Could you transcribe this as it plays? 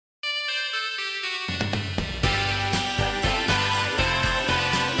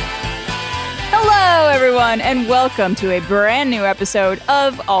everyone, and welcome to a brand new episode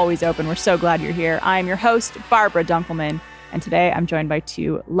of Always Open. We're so glad you're here. I'm your host, Barbara Dunkelman, and today I'm joined by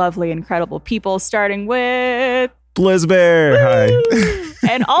two lovely, incredible people, starting with... Blizzbear. Hi.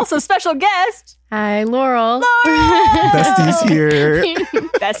 And also special guest... Hi, Laurel. Besties here.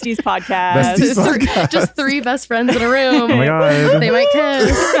 Besties podcast. Besties podcast. Just three best friends in a room. Oh my God. They might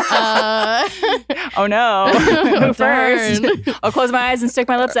kiss. Oh no. Who first? I'll close my eyes and stick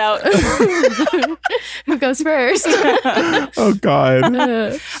my lips out. Who goes first? Oh God.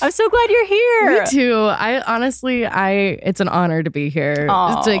 I'm so glad you're here. Me too. It's an honor to be here.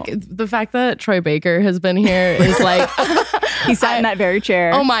 Aw. It's like the fact that Troy Baker has been here is like... He sat in that very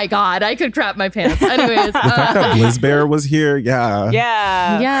chair. Oh my God, I could crap my pants. Anyways. The fact that Blizzbear was here, yeah.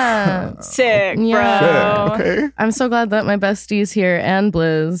 Yeah. Sick, Yeah. bro. Okay. I'm so glad that my bestie's here and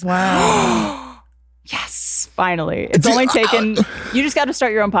Blizz. Wow. Yes, finally. It's only taken... You just got to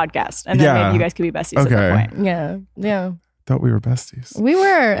start your own podcast, and then Yeah. maybe you guys could be besties at that point. Yeah. Thought we were besties. We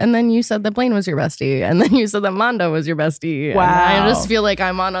were, and then you said that Blaine was your bestie, and then you said that Mondo was your bestie. Wow. And I just feel like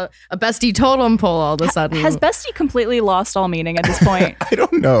I'm on a bestie totem pole all of a sudden. Has bestie completely lost all meaning at this point? I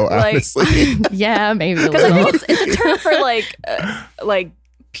don't know, honestly. Yeah, maybe a Because I little. think it's a term for like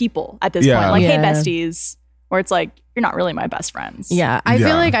people at this Yeah. point. Like, hey, Yeah. besties, where it's like, you're not really my best friends. Yeah, I Yeah.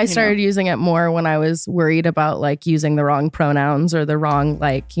 feel like I You started using it more when I was worried about like using the wrong pronouns or the wrong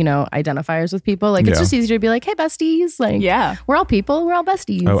identifiers with people. Like it's Yeah. just easier to be like, hey, besties. Like, Yeah. we're all people. We're all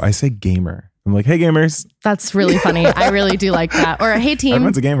besties. Oh, I say gamer. I'm like, hey, gamers. That's really funny. I really do like that. Or hey, team.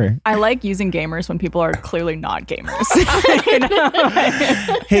 Everyone's a gamer. I like using gamers when people are clearly not gamers. You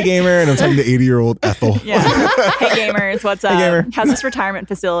know? Hey, gamer. And I'm talking to 80-year-old Ethel. Yeah. Hey, gamers, what's up? gamer. How's this retirement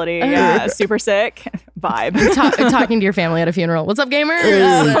facility? Yeah, super sick vibe. Talking to your family at a funeral. What's up, gamers?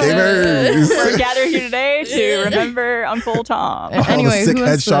 Gamers. We're gathered here today to remember Uncle Tom. All Anyway, the sick who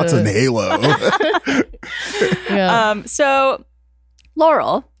wants headshots to- in Halo. Yeah. So,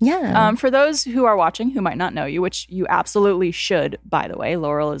 Laurel, Yeah. for those who are watching who might not know you, which you absolutely should, by the way,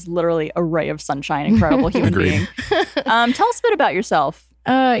 Laurel is literally a ray of sunshine, incredible human Agreed. being. Tell us a bit about yourself.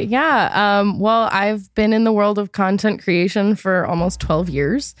 Well, I've been in the world of content creation for almost 12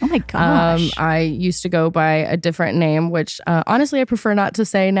 years. Oh my gosh. I used to go by a different name, which honestly I prefer not to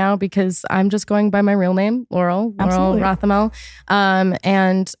say now because I'm just going by my real name, Laurel Absolutely. Rothamel.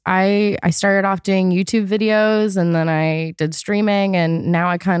 And I started off doing YouTube videos and then I did streaming and now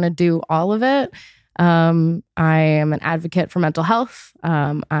I kind of do all of it. I am an advocate for mental health.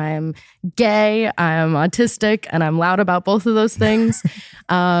 I'm gay, I'm autistic, and I'm loud about both of those things.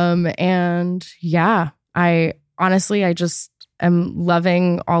 And yeah, I just am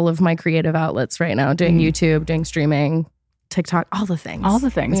loving all of my creative outlets right now, doing YouTube, doing streaming, TikTok, all the things. All the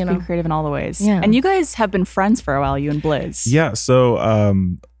things, you know. being creative in all the ways. Yeah. And you guys have been friends for a while, you and Blizz. Yeah, so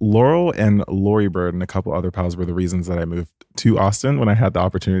Laurel and Lori Bird and a couple other pals were the reasons that I moved to Austin when I had the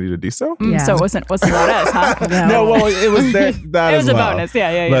opportunity to do so. Mm, Yeah. So it wasn't about us, huh? No, well, it was that It was as a well. bonus.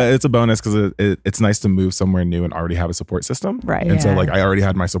 Yeah. But it's a bonus because it's nice to move somewhere new and already have a support system. Right. And so Yeah. like I already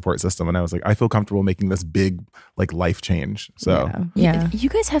had my support system and I was like, I feel comfortable making this big like life change. So Yeah. You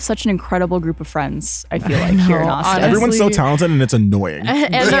guys have such an incredible group of friends, I feel like, know, here in Austin. honestly. everyone's so talented and it's annoying.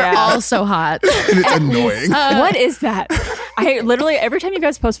 And they're Yeah. all so hot. And it's annoying. What is that? I literally, every time you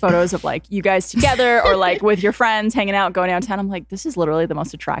guys post photos of like you guys together or like with your friends hanging out, going downtown, I'm like, this is literally the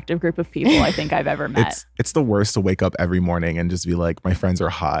most attractive group of people I think I've ever met. It's the worst to wake up every morning and just be like, my friends are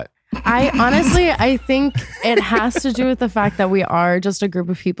hot. I think it has to do with the fact that we are just a group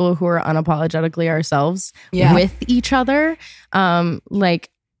of people who are unapologetically ourselves Yeah. with each other. Like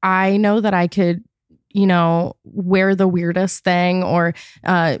I know that I could, wear the weirdest thing or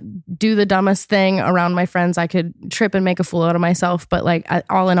do the dumbest thing around my friends. I could trip and make a fool out of myself, but like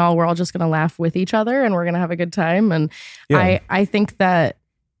all in all, we're all just going to laugh with each other and we're going to have a good time. And Yeah. I think that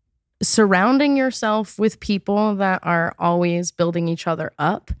surrounding yourself with people that are always building each other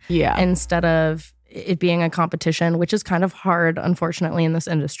up Yeah. instead of it being a competition, which is kind of hard, unfortunately, in this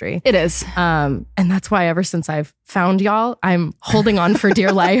industry. It is. And that's why ever since I've found y'all, I'm holding on for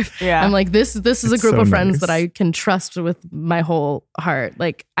dear life. Yeah. I'm like, this is a It's group so of friends nice. that I can trust with my whole heart.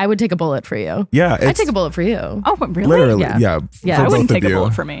 Like, I would take a bullet for you. Yeah. I'd take a bullet for you. Oh, really? Literally. Yeah. Yeah. Yeah, for I wouldn't both take of a you.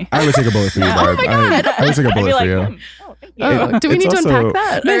 bullet for me. I would take a bullet for you, Barb. my God. I would take a I'd be bullet like, for you. oh, thank you. Oh, do we It's need to also-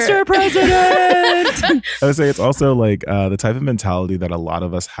 unpack that? Mr. President. I would say it's also like the type of mentality that a lot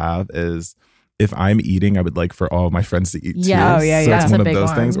of us have is if I'm eating, I would like for all of my friends to eat Yeah. too. Oh, yeah, So yeah. it's That's one a of big those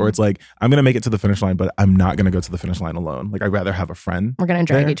one. things, or it's like I'm gonna make it to the finish line, but I'm not gonna go to the finish line alone. Like I'd rather have a friend. We're going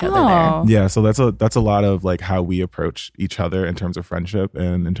to drag there. each other Oh. Yeah, so that's a lot of like how we approach each other in terms of friendship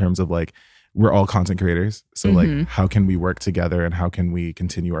and in terms of like we're all content creators. So Mhm. like, how can we work together and how can we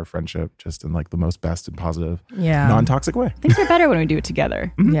continue our friendship just in like the most best and positive, Yeah. non-toxic way? Things are better when we do it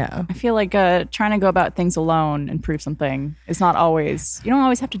together. Yeah. I feel like trying to go about things alone and prove something is not always, you don't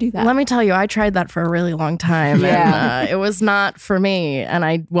always have to do that. Let me tell you, I tried that for a really long time. Yeah. And it was not for me. And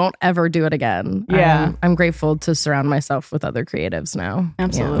I won't ever do it again. Yeah. I'm grateful to surround myself with other creatives now.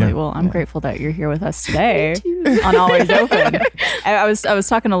 Absolutely. Yeah. Well, I'm grateful that you're here with us today on Always Open. I was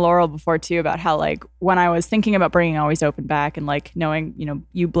talking to Laurel before too about how like when I was thinking about bringing Always Open back and like knowing, you know,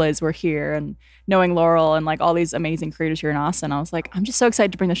 you Blizz were here and knowing Laurel and like all these amazing creators here in Austin, I was like, I'm just so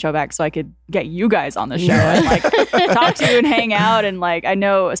excited to bring the show back so I could get you guys on the show and like talk to you and hang out. And like, I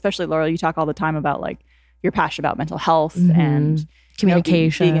know, especially Laurel, you talk all the time about like your passion about mental health and you know,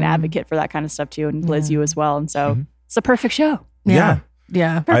 communication, being an advocate for that kind of stuff too, and Blizz, you as well. And so it's a perfect show. Yeah.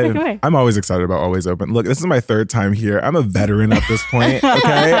 Perfect way. I'm always excited about Always Open. Look, this is my 3rd time here. I'm a veteran at this point.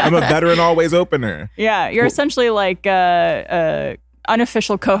 Okay, I'm a veteran Always Opener. Yeah, you're essentially like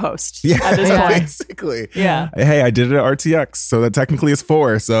unofficial co-host at this Yeah. point. Basically. Yeah. Hey, I did it at RTX, so that technically is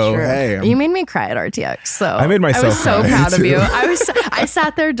 4. So Sure. hey, You made me cry at RTX. So I made myself I was so cry, proud of too. you. I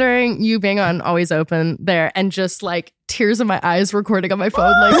sat there during you being on Always Open there and just like tears in my eyes recording on my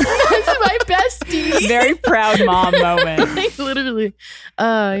phone. Like, this is my bestie. Very proud mom moment. Like, literally.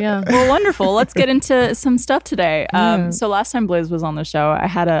 Yeah. Well, wonderful. Let's get into some stuff today. Yeah. So last time Blizz was on the show, I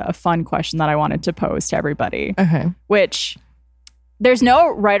had a fun question that I wanted to pose to everybody, Okay. which there's no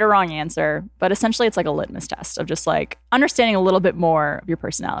right or wrong answer, but essentially it's like a litmus test of just like understanding a little bit more of your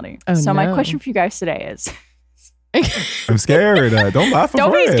personality. Oh, so my no. question for you guys today is, I'm scared. Don't laugh before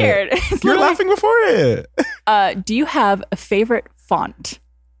don't be it. scared. It's You're literally- laughing before it. do you have a favorite font?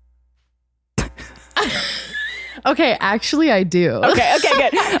 Okay, actually I do. Okay,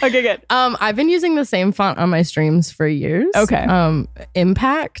 good. I've been using the same font on my streams for years. Okay.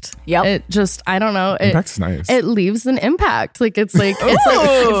 Impact. Yep. It just, I don't know. Impact's nice. It leaves an impact. Like it's like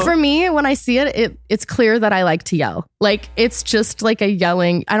for me when I see it's clear that I like to yell. Like it's just like a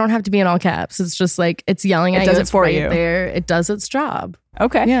yelling. I don't have to be in all caps. It's just like it's yelling at does you. it It's for right you. there. It does its job.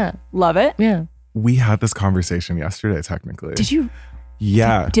 Okay. Yeah. Love it. Yeah. We had this conversation yesterday, technically. Did you?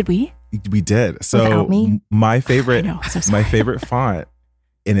 Yeah, Did we? we did. So Without me? my favorite, I know, so sorry. my favorite font,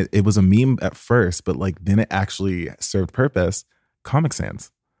 and it was a meme at first, but like then it actually served purpose. Comic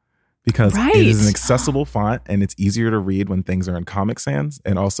Sans, because Right. it is an accessible font and it's easier to read when things are in Comic Sans,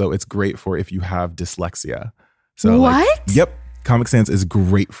 and also it's great for if you have dyslexia. So like, What? yep, Comic Sans is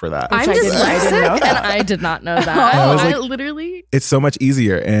great for that. I'm I didn't know dyslexic that. and I did not know that. I was I like- literally. It's so much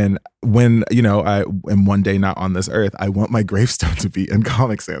easier. And when, you know, I am one day not on this earth, I want my gravestone to be in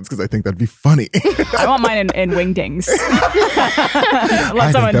Comic Sans because I think that'd be funny. I want mine in wingdings. I Let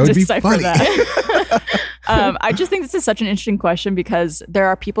think someone that would be decipher funny. that. I just think this is such an interesting question because there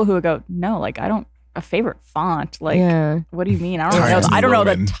are people who would go, no, like I don't a favorite font. Like, Yeah. what do you mean? I don't Times know. New I don't know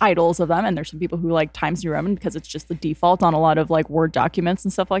the Roman. titles of them. And there's some people who like Times New Roman because it's just the default on a lot of like Word documents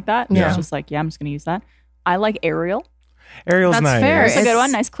and stuff like that. And Yeah. it's just like, yeah, I'm just gonna use that. I like Arial. Ariel's That's nice. fair. It's a good It's-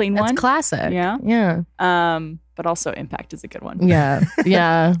 one. Nice clean It's one. classic. Yeah. Yeah. But also Impact is a good one. Yeah.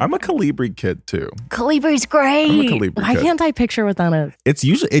 Yeah. I'm a Calibri kid too. Calibri's I'm a great. Calibri Why kid. can't I picture without it? It's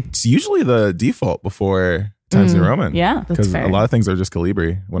usually the default before Times New Roman. Yeah. That's Because fair. a lot of things are just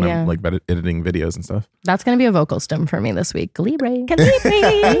Calibri when Yeah. I'm like editing videos and stuff. That's going to be a vocal stem for me this week. Calibri.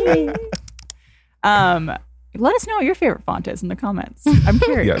 Let us know what your favorite font is in the comments. I'm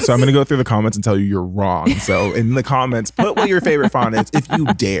curious. Yeah, so I'm gonna go through the comments and tell you you're wrong. So in the comments, put what your favorite font is if you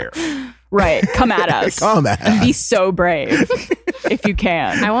dare. Right. Come at us. Come at Be us. so brave if you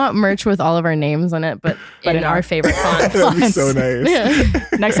can. I want merch with all of our names on it, but in in our our- favorite fonts. That'd be so nice. Yeah.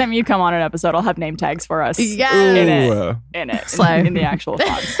 Next time you come on an episode, I'll have name tags for us. Yes. In it. Slay. In the actual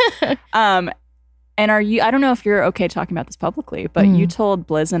fonts. And are you, I don't know if you're okay talking about this publicly, but you told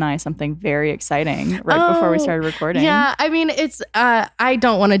Blizz and I something very exciting right before we Oh, started recording. Yeah, I mean, it's I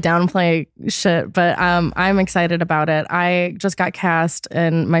don't want to downplay shit, but I'm excited about it. I just got cast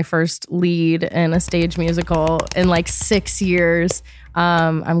in my first lead in a stage musical in like 6 years.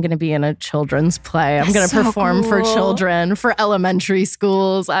 I'm gonna be in a children's play. I'm gonna so perform for cool. children, for elementary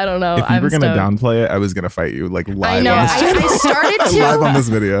schools. I don't know. If you I'm were gonna stoked. downplay it, I was gonna fight you like live I know. on this I channel. started to. live on this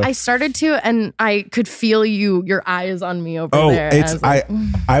video. I started to, and I could feel your eyes on me over Oh, there. it's was like,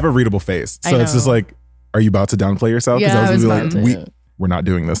 I have a readable face, I so it's just know. like, are you about to downplay yourself? Yeah, I was gonna about be to. like, we're not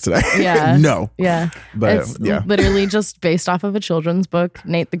doing this today. Yeah. no. yeah. But It's yeah, literally just based off of a children's book,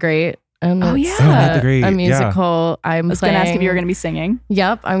 Nate the Great. and Oh, it's, yeah. Oh, Not the Great. a Yeah. musical. I was going to ask if you were going to be singing.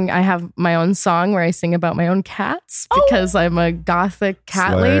 Yep, I have my own song where I sing about my own cats because I'm a gothic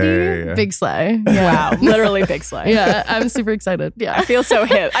cat Slay. lady. Big slay. Yeah. Wow, literally big slay. Yeah, I'm super excited. I Yeah. feel so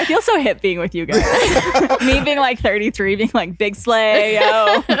hip. I feel so hip being with you guys. Me being like 33, being like big slay,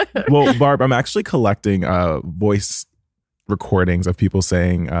 yo. Well, Barb, I'm actually collecting voice recordings of people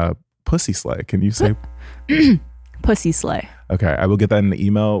saying pussy slay. Can you say? Pussy slay. Okay, I will get that in the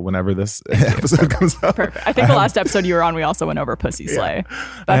email whenever this episode comes out. Perfect. I think the last episode you were on, we also went over pussy slay.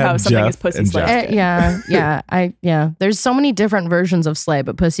 I About have how something Jeff is pussy and slay. Jeff. Yeah. There's so many different versions of slay,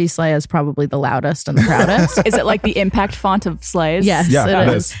 but pussy slay is probably the loudest and the proudest. Is it like the impact font of slays? Yes, Yeah, it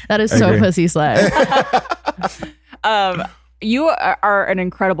it is. is. That is I so agree. pussy slay. You are an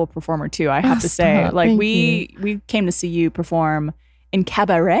incredible performer too, I have to say. stop. Like Thank we came to see you perform in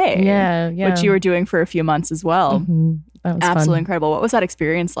Cabaret. Yeah. Which you were doing for a few months as well. Mhm. That was Absolutely fun. incredible. What was that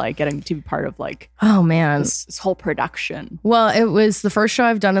experience like, getting to be part of like Oh man. this whole production? Well, it was the first show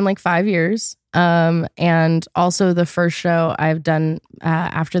I've done in like 5 years. And also the first show I've done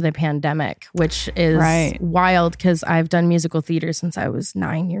after the pandemic, which is Right. wild because I've done musical theater since I was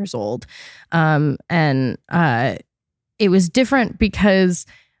 9 years old. It was different because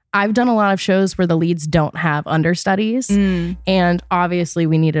I've done a lot of shows where the leads don't have understudies. And obviously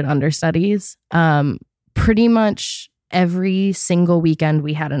we needed understudies. Pretty much every single weekend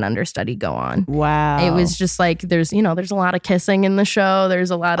we had an understudy go on. Wow. It was just like there's a lot of kissing in the show. There's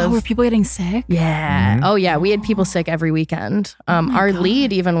a lot were of people getting sick? yeah. Mhm. Oh yeah, we had people sick every weekend. Our God.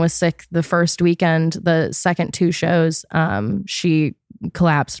 lead even was sick the first weekend. The second 2 shows, she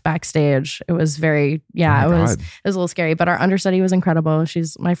collapsed backstage. It was very Oh my it was God. a little scary, but our understudy was incredible.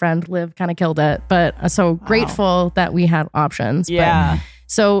 She's my friend Liv, kind of killed it. But so grateful that we had options. But Yeah.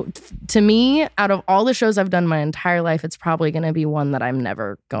 so to me, out of all the shows I've done my entire life, it's probably going to be one that I'm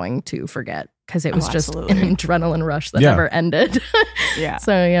never going to forget because it was just absolutely. an adrenaline rush that Yeah. never ended. Yeah.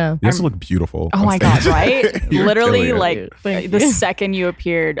 So yeah. You also look beautiful. Oh on my God, stage. right? You're Literally, killing it. like Thank the you. second you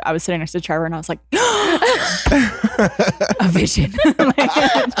appeared, I was sitting next to Trevor and I was like, a vision.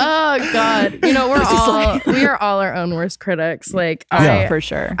 Oh God. You know, we are all our own worst critics. Like Yeah. For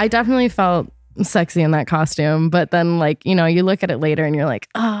sure. I definitely felt sexy in that costume, but then like, you know, you look at it later and you're like,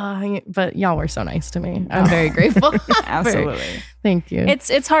 but y'all were so nice to me. I'm very grateful. Absolutely. Thank you.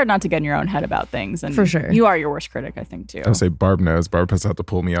 It's hard not to get in your own head about things. And For sure. You are your worst critic, I think, too. I would say Barb knows. Barb has had to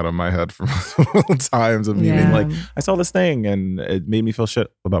pull me out of my head for multiple times of me being Yeah. like, I saw this thing and it made me feel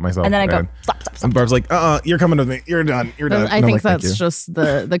shit about myself. And then I go, And- slap, slap, slap. and Barb's like, you're coming with me. You're done. You're done. I And I'm think like, "Thank that's you." just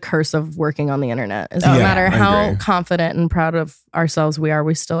the curse of working on the internet. Is no Yeah, matter I how agree. confident and proud of ourselves we are,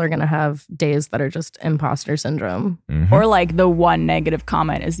 we still are going to have days that are just imposter syndrome. Mhm. Or like the one negative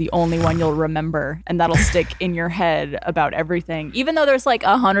comment is the only one you'll remember, and that'll stick in your head about everything. Even though there's like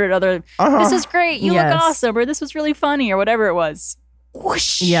 100 other, this is great, you Yes. look awesome, or this was really funny, or whatever it was.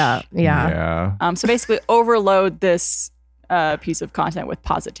 Whoosh. Yeah. So basically, overload this piece of content with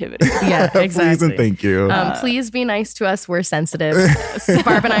positivity. Yeah, Please exactly. and thank you. Please be nice to us. We're sensitive.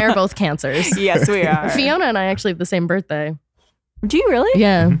 Barb and I are both cancers. Yes, we are. Fiona and I actually have the same birthday. Do you really?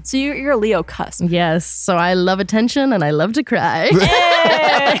 Yeah. So you're a Leo cusp. Yes. So I love attention and I love to cry.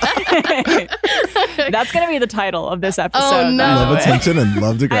 Hey! That's gonna be the title of this episode. Oh, no. by the Love way. attention and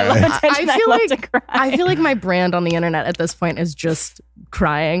love to I love cry. attention. I I, feel love like- to cry. I feel like my brand on the internet at this point is just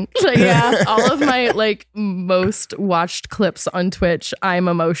crying. Like, yeah, all of my like most watched clips on Twitch, I'm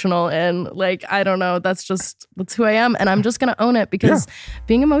emotional and like I don't know. That's who I am, and I'm just gonna own it because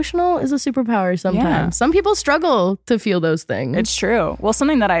being emotional is a superpower. Sometimes Yeah. some people struggle to feel those things. It's true. Well,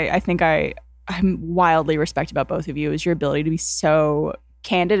 something that I think I wildly respect about both of you is your ability to be so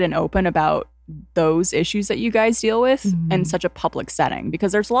candid and open about those issues that you guys deal with in such a public setting,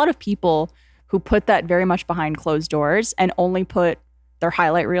 because there's a lot of people who put that very much behind closed doors and only put their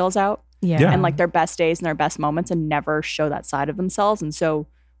highlight reels out Yeah. and like their best days and their best moments and never show that side of themselves. And so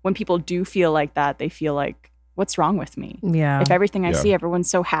when people do feel like that, they feel like, what's wrong with me? yeah. If everything I Yeah. see, everyone's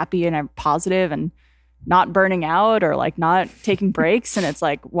so happy and positive and not burning out or like not taking breaks. And it's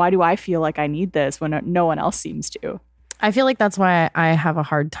like, why do I feel like I need this when no one else seems to? I feel like that's why I have a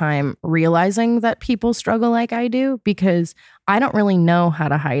hard time realizing that people struggle like I do, because I don't really know how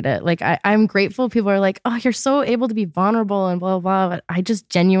to hide it. Like I'm grateful people are like, oh, you're so able to be vulnerable and blah, blah, blah. But I just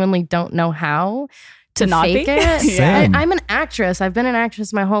genuinely don't know how to not fake be? it. Same. I'm an actress. I've been an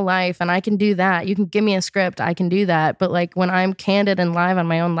actress my whole life and I can do that. You can give me a script. I can do that. But like when I'm candid and live on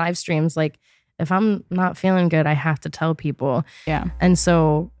my own live streams, like if I'm not feeling good, I have to tell people. Yeah. And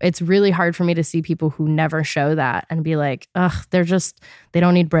so it's really hard for me to see people who never show that and be like, ugh, they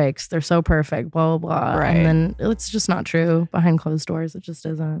don't need breaks. They're so perfect, blah, blah, blah. Right. And then it's just not true behind closed doors. It just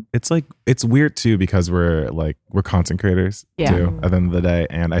isn't. It's weird too, because we're content creators too at the end of the day.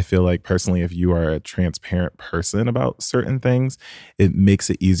 And I feel like personally, if you are a transparent person about certain things, it makes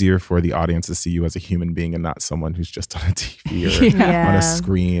it easier for the audience to see you as a human being and not someone who's just on a TV or on a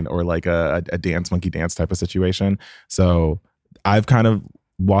screen or like a dance monkey dance type of situation. So I've kind of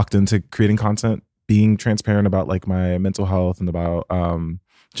walked into creating content being transparent about like my mental health and about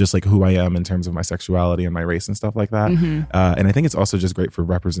just like who I am in terms of my sexuality and my race and stuff like that. And I think it's also just great for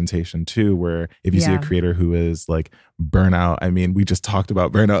representation too, where if you see a creator who is like burnout, I mean, we just talked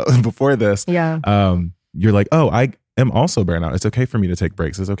about burnout before this. You're like, oh, I am also burnout. It's okay for me to take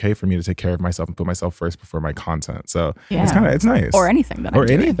breaks. It's okay for me to take care of myself and put myself first before my content. So it's nice. Or anything that I'm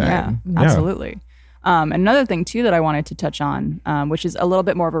doing. Anything. Yeah, absolutely. Another thing too that I wanted to touch on, which is a little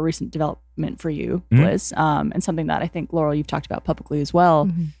bit more of a recent development for you, Bliz, and something that I think, Laurel, you've talked about publicly as well,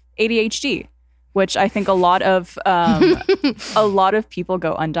 ADHD, which I think a lot of people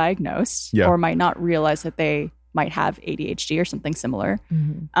go undiagnosed or might not realize that they might have ADHD or something similar.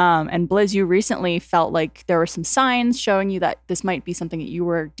 And Bliz, you recently felt like there were some signs showing you that this might be something that you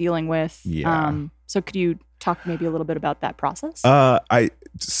were dealing with. So could you talk maybe a little bit about that process?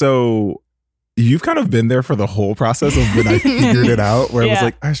 So you've kind of been there for the whole process of when I figured it out, where I was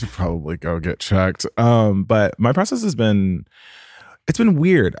like, I should probably go get checked. But my process it's been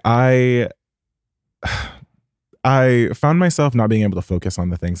weird. I found myself not being able to focus on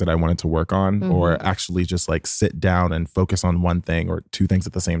the things that I wanted to work on or actually just like sit down and focus on one thing or two things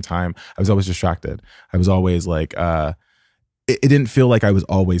at the same time. I was always distracted. I was always like, it didn't feel like I was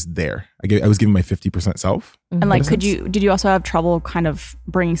always there. I was giving my 50% self. And like, did you also have trouble kind of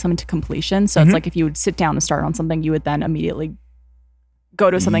bringing something to completion? So it's like if you would sit down and start on something, you would then immediately go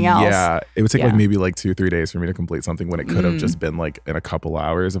to something else. Yeah, it would take like maybe like 2-3 days for me to complete something when it could have just been like in a couple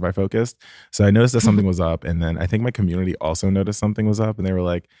hours if I focused. So I noticed that something was up, and then I think my community also noticed something was up, and they were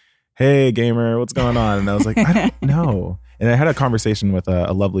like, "Hey, gamer, what's going on?" And I was like, "I don't know." And I had a conversation with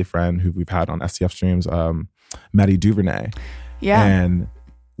a lovely friend who we've had on STF streams, Maddie Duvernay. Yeah, and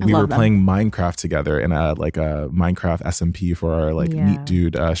we were playing Minecraft together in a Minecraft SMP for our Neat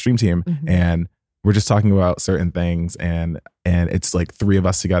Dude stream team, and we're just talking about certain things, and it's like three of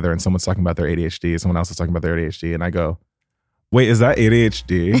us together, and someone's talking about their ADHD, someone else is talking about their ADHD, and I go, "Wait, is that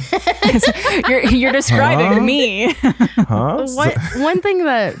ADHD?" You're describing me. One thing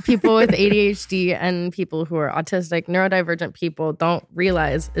that people with ADHD and people who are autistic, neurodivergent people don't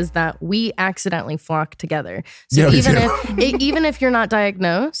realize is that we accidentally flock together. So even if you're not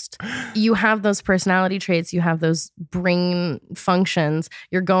diagnosed, you have those personality traits, you have those brain functions,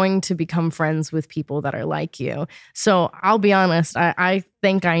 you're going to become friends with people that are like you. So I'll be honest, I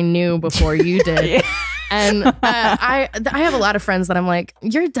think I knew before you did. And I have a lot of friends that I'm like,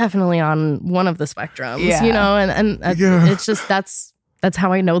 you're definitely on one of the spectrums, you know, and it's just that's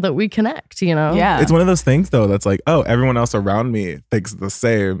how I know that we connect, you know? Yeah. It's one of those things though that's like, oh, everyone else around me thinks the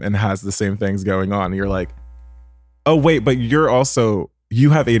same and has the same things going on. And you're like, oh wait, but you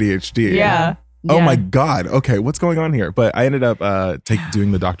have ADHD. Yeah. Oh my God. Okay, what's going on here? But I ended up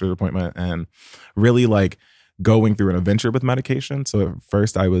doing the doctor's appointment and really like going through an adventure with medication. So at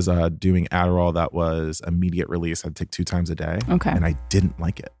first I was doing Adderall that was immediate release. I'd take 2 times a day. Okay. And I didn't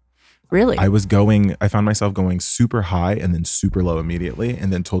like it. Really? I found myself going super high and then super low immediately,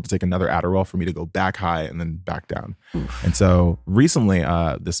 and then told to take another Adderall for me to go back high and then back down. Oof. And so recently,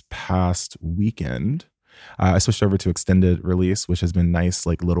 this past weekend, I switched over to extended release, which has been nice,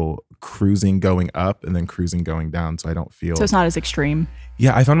 like little cruising going up and then cruising going down. So I don't feel... So it's not as extreme.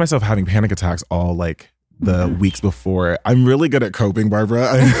 Yeah, I found myself having panic attacks all like the weeks before. I'm really good at coping, Barbara.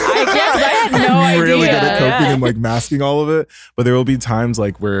 I had no I'm idea. really good at coping and like masking all of it. But there will be times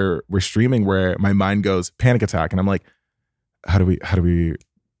like where we're streaming where my mind goes panic attack, and I'm like, how do we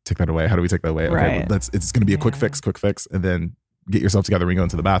take that away? How do we take that away? Okay, right. It's going to be a quick fix, and then get yourself together when you go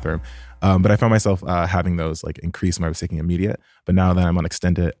into the bathroom. But I found myself having those like increase when I was taking immediate. But now that I'm on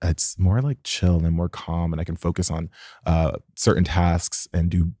extended, it's more like chill and more calm, and I can focus on certain tasks and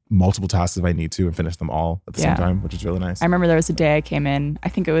do multiple tasks if I need to and finish them all at the same time, which is really nice. I remember there was a day I came in, I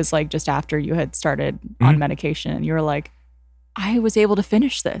think it was like just after you had started on medication, and you were like, I was able to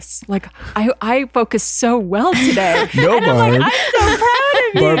finish this. Like I focused so well today. No, and Barb. I'm like, I'm so proud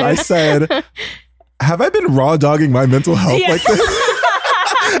of you. Barb, I said, have I been raw dogging my mental health like this?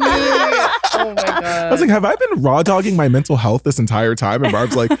 Oh my God. I was like, have I been raw dogging my mental health this entire time? And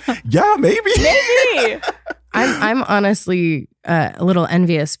Barb's like, yeah, maybe. Maybe. I'm honestly a little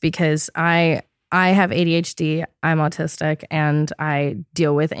envious because I I have ADHD, I'm autistic, and I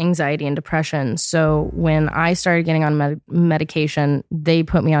deal with anxiety and depression. So when I started getting on medication, they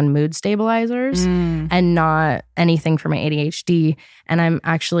put me on mood stabilizers and not anything for my ADHD. And I'm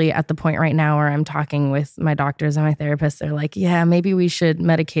actually at the point right now where I'm talking with my doctors and my therapists. They're like, yeah, maybe we should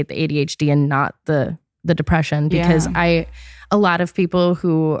medicate the ADHD and not the depression, because a lot of people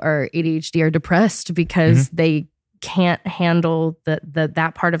who are ADHD are depressed because they can't handle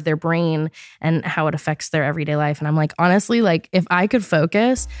that part of their brain and how it affects their everyday life. And I'm like, honestly, like if I could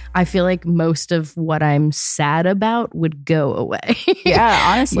focus, I feel like most of what I'm sad about would go away.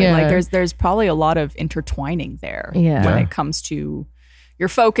 Honestly, like there's probably a lot of intertwining there when it comes to your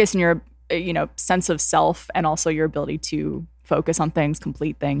focus and your sense of self, and also your ability to focus on things,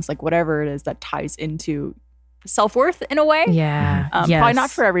 complete things, like whatever it is that ties into self-worth in a way. Probably not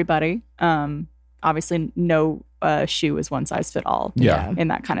for everybody. Obviously no shoe is one size fit all in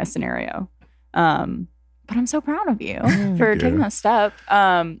that kind of scenario. But I'm so proud of you for taking that step.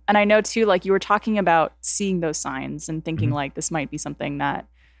 And I know too, like you were talking about seeing those signs and thinking like this might be something that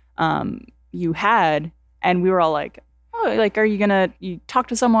you had, and we were all like, oh, like, are you talk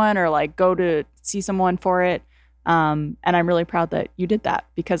to someone or like go to see someone for it? And I'm really proud that you did that,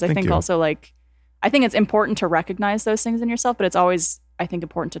 because I think also like, I think it's important to recognize those things in yourself, but it's always, I think,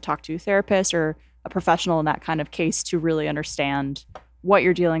 important to talk to a therapist or a professional in that kind of case to really understand what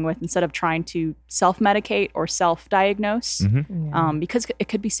you're dealing with instead of trying to self-medicate or self-diagnose, because it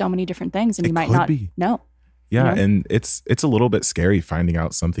could be so many different things and you might not know. Yeah, and it's a little bit scary finding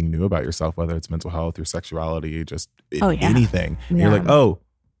out something new about yourself, whether it's mental health, your sexuality, just anything. And you're like, oh,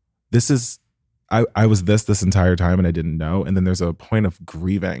 this is, I was this entire time and I didn't know. And then there's a point of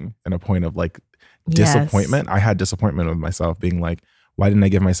grieving and a point of like disappointment. I had disappointment with myself, being like, why didn't I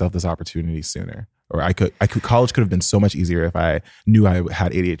give myself this opportunity sooner? Or college could have been so much easier if I knew I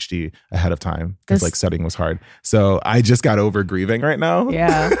had ADHD ahead of time, because like studying was hard. So I just got over grieving right now.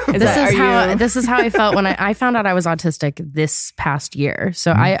 Yeah. This is how I felt when I found out I was autistic this past year.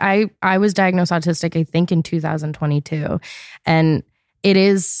 So I was diagnosed autistic, I think in 2022. And it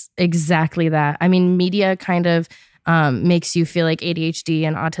is exactly that. I mean, media kind of makes you feel like ADHD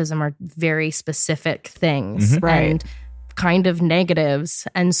and autism are very specific things. And kind of negatives.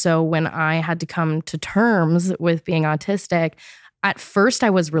 And so when I had to come to terms with being autistic, at first I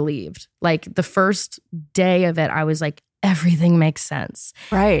was relieved. Like the first day of it, I was like, everything makes sense.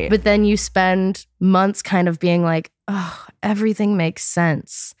 Right. But then you spend months kind of being like, oh, everything makes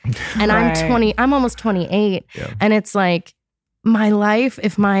sense. And I'm almost 28. Yeah. And it's like, my life,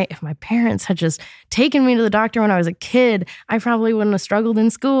 if my parents had just taken me to the doctor when I was a kid, I probably wouldn't have struggled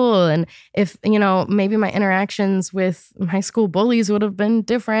in school. And if, maybe my interactions with my school bullies would have been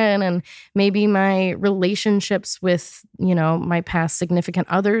different, and maybe my relationships with, my past significant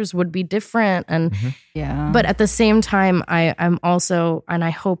others would be different. And but at the same time, I'm also, and I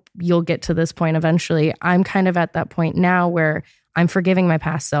hope you'll get to this point eventually, I'm kind of at that point now where I'm forgiving my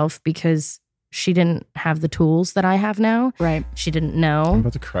past self, because she didn't have the tools that I have now. Right. She didn't know. I'm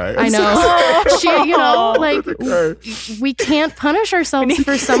about to cry. I know. She, like, we can't punish ourselves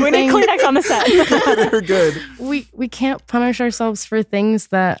for something. We need Kleenex on the set. You're good. We can't punish ourselves for things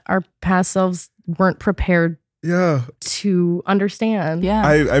that our past selves weren't prepared to understand. Yeah.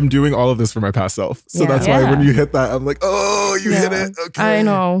 I'm doing all of this for my past self. So that's why when you hit that, I'm like, oh, you hit it. Okay. I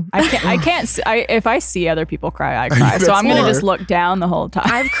know. I can't if I see other people cry, I cry. So I'm going to just look down the whole time.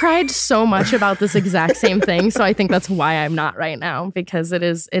 I've cried so much about this exact same thing. So I think that's why I'm not right now, because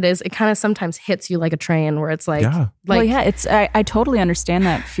it kind of sometimes hits you like a train, where it's like, I totally understand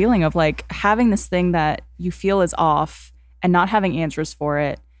that feeling of like having this thing that you feel is off and not having answers for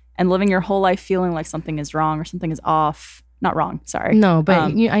it, and living your whole life feeling like something is wrong or something is off. Not wrong, sorry. No, but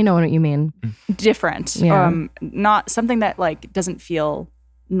I know what you mean. Different. Yeah. Not something that like doesn't feel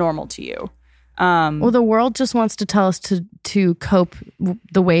normal to you. Well, the world just wants to tell us to cope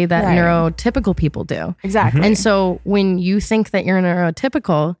the way that neurotypical people do. Exactly. And so when you think that you're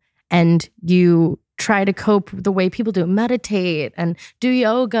neurotypical and you try to cope the way people do, meditate and do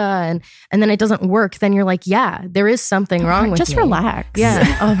yoga, and then it doesn't work, then you're like, yeah, there is something wrong with me. Just relax.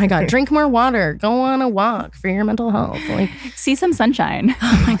 Yeah. Oh my God. Drink more water. Go on a walk for your mental health. Like, see some sunshine.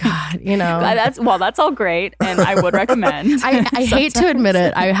 Oh my God. That's all great, and I would recommend. I hate to admit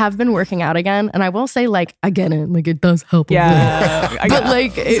it. I have been working out again, and I will say, like, I get it. Like, it does help. Yeah. But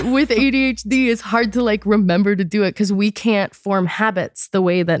like with ADHD, it's hard to like remember to do it, because we can't form habits the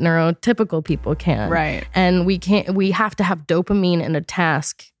way that neurotypical people can. Right. And we have to have dopamine in a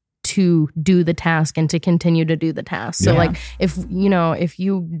task to do the task and to continue to do the task. So like if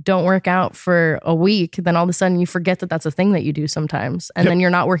you don't work out for a week, then all of a sudden you forget that that's a thing that you do sometimes. And then you're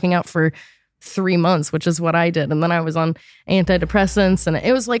not working out for 3 months, which is what I did. And then I was on antidepressants, and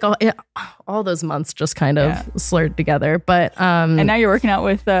it was like all those months just kind of slurred together. But and now you're working out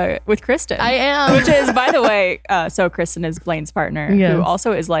with Kristen. I am. Which is, by the way, so Kristen is Blaine's partner, who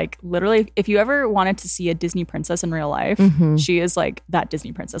also is like, literally, if you ever wanted to see a Disney princess in real life, she is like that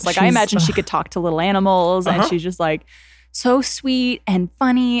Disney princess. Like, I imagine she could talk to little animals, and she's just like so sweet and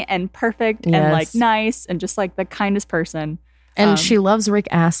funny and perfect and like nice and just like the kindest person. And she loves Rick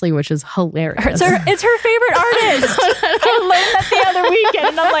Astley, which is hilarious. It's her favorite artist. I learned that the other weekend,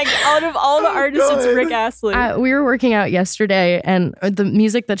 and I'm like, out of all the artists, it's Rick Astley. We were working out yesterday, and the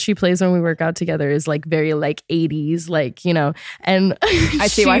music that she plays when we work out together is like very like 80s, like, you know. And I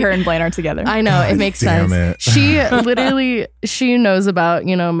see why her and Blaine are together. I know, it makes sense. She literally, she knows about,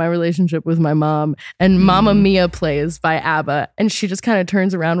 you know, my relationship with my mom, and Mamma Mia plays by ABBA, and she just kind of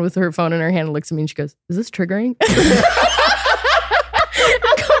turns around with her phone in her hand and looks at me and she goes, "Is this triggering?"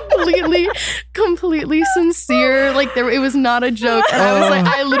 completely sincere. Like, it was not a joke. And I was like,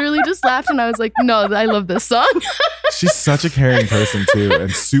 I literally just laughed, and I was like, no, I love this song. She's such a caring person too,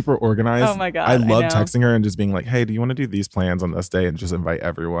 and super organized. Oh my God. I love texting her and just being like, hey, do you want to do these plans on this day? And just invite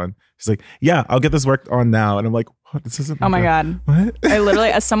everyone. She's like, yeah, I'll get this worked on now. And I'm like, what? This isn't. Oh my God. What? I literally,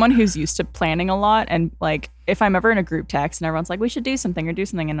 as someone who's used to planning a lot, and like, if I'm ever in a group text and everyone's like, we should do something,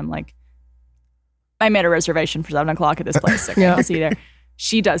 and I'm like, I made a reservation for 7:00 at this place. Okay, I'll see you there.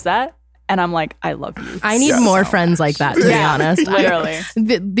 She does that, and I'm like, I love you. I need more friends like that, to be honest. Literally.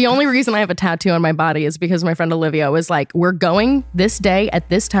 The only reason I have a tattoo on my body is because my friend Olivia was like, we're going this day at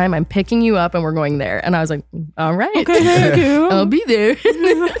this time. I'm picking you up, and we're going there. And I was like, all right. Okay, thank you. I'll be there.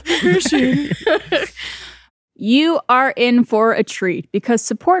 You are in for a treat, because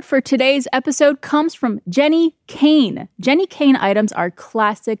support for today's episode comes from Jenni Kayne. Jenni Kayne items are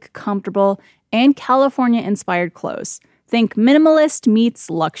classic, comfortable, and California-inspired clothes. Think minimalist meets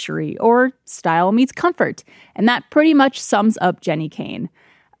luxury, or style meets comfort. And that pretty much sums up Jenni Kayne.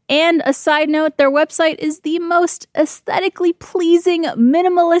 And a side note, their website is the most aesthetically pleasing,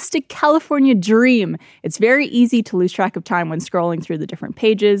 minimalistic California dream. It's very easy to lose track of time when scrolling through the different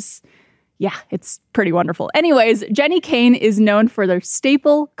pages. Yeah, it's pretty wonderful. Anyways, Jenni Kayne is known for their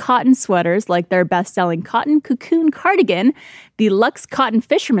staple cotton sweaters, like their best-selling cotton cocoon cardigan, the luxe cotton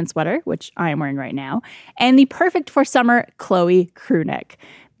fisherman sweater, which I am wearing right now, and the perfect for summer Chloe crewneck.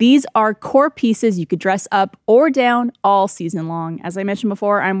 These are core pieces you could dress up or down all season long. As I mentioned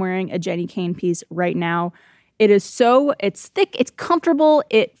before, I'm wearing a Jenni Kayne piece right now. It's thick, it's comfortable,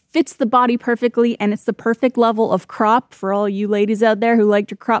 it fits the body perfectly, and it's the perfect level of crop for all you ladies out there who like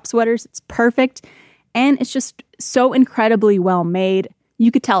your crop sweaters. It's perfect, and it's just so incredibly well made.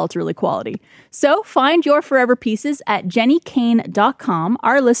 You could tell it's really quality. So find your forever pieces at jennikayne.com.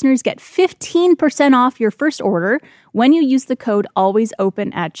 Our listeners get 15% off your first order when you use the code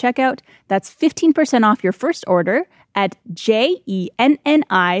ALWAYSOPEN at checkout. That's 15% off your first order at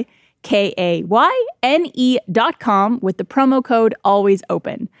JENNIKAYNE.com with the promo code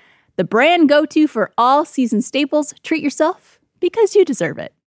ALWAYSOPEN. The brand go-to for all season staples. Treat yourself, because you deserve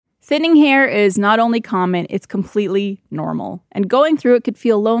it. Thinning hair is not only common, it's completely normal. And going through it could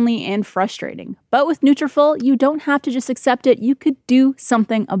feel lonely and frustrating. But with Nutrafol, you don't have to just accept it. You could do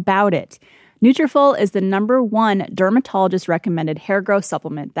something about it. Nutrafol is the #1 dermatologist-recommended hair growth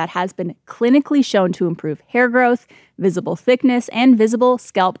supplement that has been clinically shown to improve hair growth, visible thickness, and visible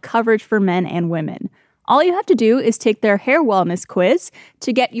scalp coverage for men and women. All you have to do is take their hair wellness quiz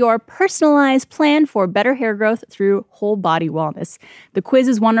to get your personalized plan for better hair growth through whole body wellness. The quiz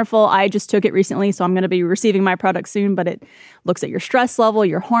is wonderful. I just took it recently, so I'm going to be receiving my product soon, but it looks at your stress level,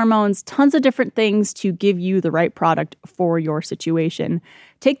 your hormones, tons of different things to give you the right product for your situation.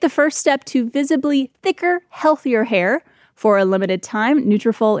 Take the first step to visibly thicker, healthier hair. For a limited time,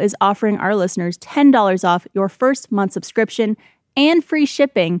 Nutrafol is offering our listeners $10 off your first month subscription and free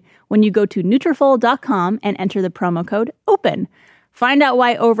shipping when you go to Nutrafol.com and enter the promo code OPEN. Find out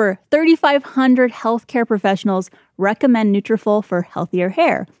why over 3,500 healthcare professionals recommend Nutrafol for healthier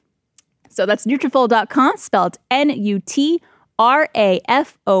hair. So that's Nutrafol.com, spelled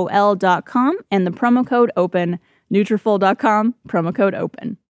Nutrafol.com, and the promo code OPEN. Nutrafol.com, promo code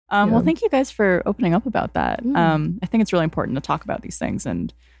OPEN. Well, thank you guys for opening up about that. I think it's really important to talk about these things.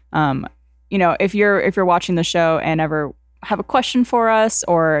 And, you know, if you're watching the show and ever have a question for us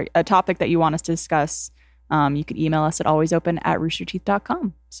or a topic that you want us to discuss, you could email us at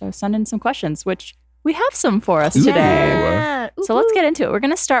alwaysopen@roosterteeth.com. So send in some questions, which we have some for us today. So let's get into it. We're going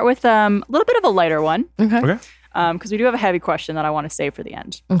to start with a little bit of a lighter one. Okay. Because we do have a heavy question that I want to save for the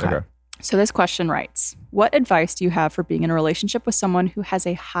end. Okay. So this question writes, what advice do you have for being in a relationship with someone who has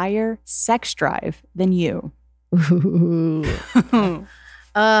a higher sex drive than you?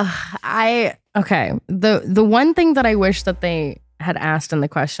 Okay. The one thing that I wish that they had asked in the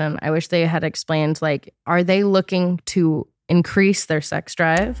question, I wish they had explained, like, are they looking to increase their sex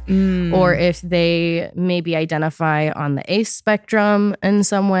drive, or if they maybe identify on the ACE spectrum in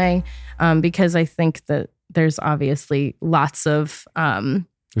some way, because I think that there's obviously lots of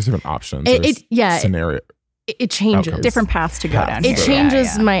there's different options. Scenario. It changes. Outcomes. Different paths to go down. It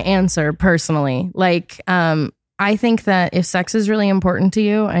changes my answer personally. Like, I think that if sex is really important to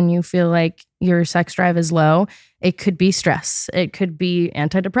you and you feel like your sex drive is low, it could be stress. It could be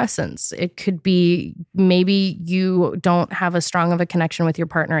antidepressants. It could be maybe you don't have as strong of a connection with your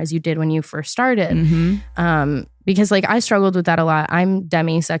partner as you did when you first started. Because like I struggled with that a lot. I'm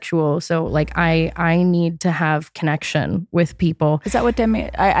demisexual. So like I need to have connection with people. Is that what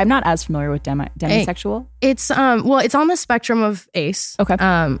I'm not as familiar with demisexual. It's it's on the spectrum of ACE. Okay.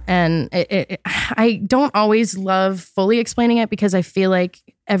 And I don't always love fully explaining it because I feel like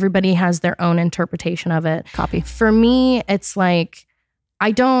everybody has their own interpretation of it. Copy. For me, it's like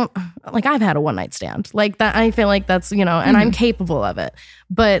I've had a one night stand like that. I feel like that's, and I'm capable of it.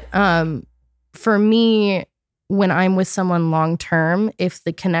 But for me, when I'm with someone long term, if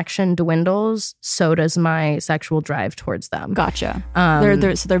the connection dwindles, so does my sexual drive towards them. Gotcha. So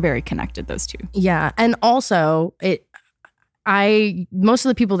they're very connected, those two. Yeah. And also most of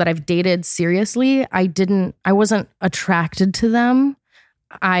the people that I've dated seriously, I wasn't attracted to them.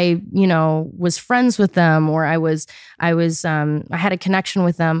 I was friends with them, or I had a connection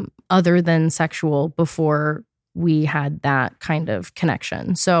with them other than sexual before we had that kind of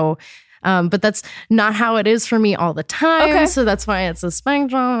connection. So, but that's not how it is for me all the time. Okay. So that's why it's a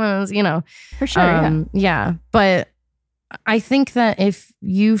spectrum, For sure. Yeah. But I think that if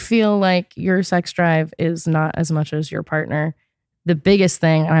you feel like your sex drive is not as much as your partner, the biggest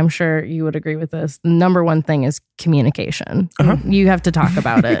thing, and I'm sure you would agree with this, the number one thing is communication. You have to talk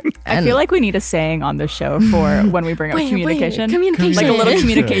about it. I feel like we need a saying on the show for when we bring up communication. Communication. Like a little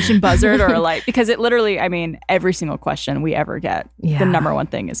communication buzzard or because it literally, every single question we ever get, the number one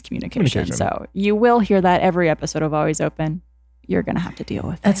thing is communication. So you will hear that every episode of Always Open. You're going to have to deal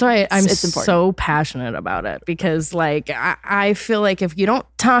with it. That's why I'm it's so passionate about it, because like I feel like if you don't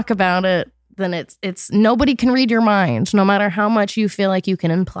talk about it, then it's nobody can read your mind, no matter how much you feel like you can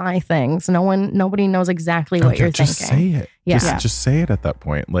imply things. Nobody knows exactly what you're just thinking. Say it. Yeah. Just say it at that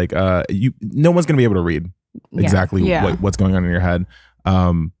point. Like no one's gonna be able to read exactly what's going on in your head.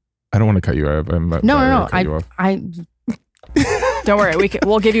 I don't want to cut you off. No. Don't worry,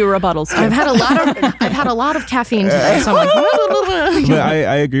 we'll give you rebuttals. I've had a lot of caffeine today, so I'm like. But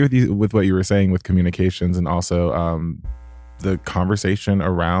I agree with you with what you were saying with communications, and also the conversation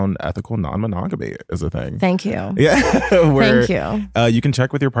around ethical non-monogamy is a thing. Thank you. Yeah. Where, thank you. You can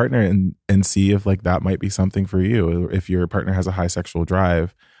check with your partner and see if like that might be something for you. If your partner has a high sexual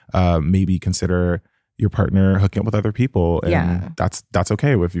drive, maybe consider your partner hooking up with other people. And that's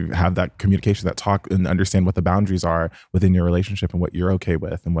okay if you have that communication, that talk, and understand what the boundaries are within your relationship and what you're okay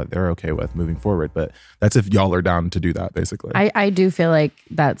with and what they're okay with moving forward. But that's if y'all are down to do that, basically. I do feel like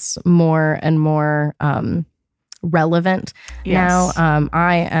that's more and more relevant now.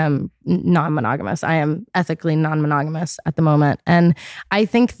 I am non-monogamous. I am ethically non-monogamous at the moment. And I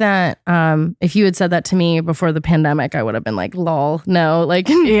think that if you had said that to me before the pandemic, I would have been like, lol, no, like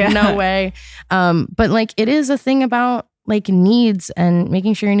no way. But like it is a thing about like needs and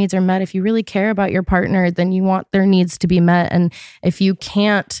making sure your needs are met. If you really care about your partner, then you want their needs to be met. And if you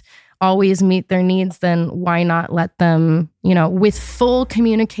can't always meet their needs, then why not let them, with full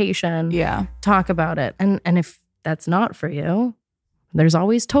communication, talk about it. And if that's not for you, there's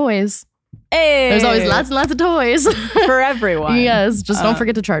always toys. Hey. There's always lots and lots of toys for everyone. Yes, just don't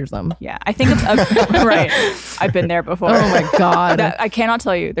forget to charge them. Yeah, I think it's right. I've been there before. Oh my God. I cannot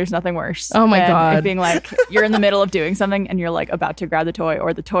tell you, there's nothing worse. Oh my God. It being like, you're in the middle of doing something and you're like about to grab the toy,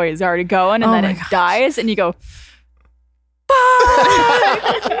 or the toy is already going, and then it dies and you go, no,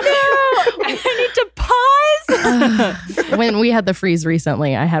 I need to pause. When we had the freeze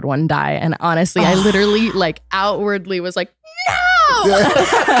recently, I had one die, and honestly, I literally like outwardly was like, no,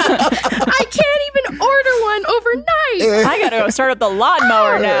 I can't even order one overnight. I gotta go start up the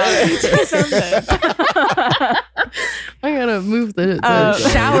lawnmower now. I gotta move the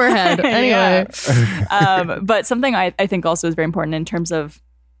shower head anyway. But something I think also is very important in terms of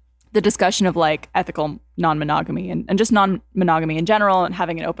the discussion of like ethical non-monogamy and just non-monogamy in general, and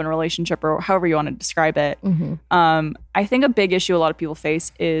having an open relationship, or however you want to describe it. I think a big issue a lot of people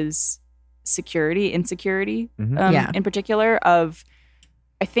face is insecurity in particular.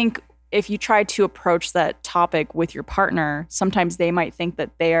 I think if you try to approach that topic with your partner, sometimes they might think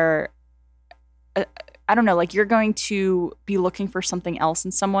that they are I don't know, like you're going to be looking for something else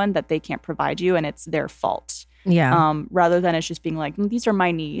in someone that they can't provide you and it's their fault. Yeah. Rather than it's just being like, these are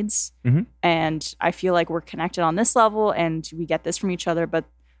my needs. And I feel like we're connected on this level and we get this from each other. But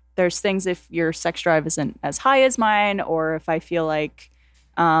there's things if your sex drive isn't as high as mine, or if I feel like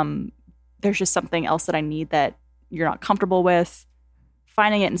there's just something else that I need that you're not comfortable with,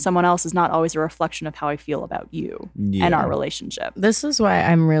 finding it in someone else is not always a reflection of how I feel about you and our relationship. This is why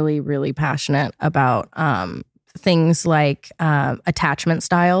I'm really, really passionate about things like attachment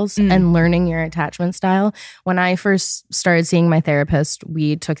styles and learning your attachment style. When I first started seeing my therapist,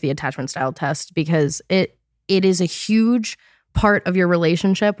 we took the attachment style test because it is a huge part of your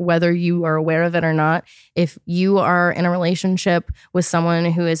relationship, whether you are aware of it or not. If you are in a relationship with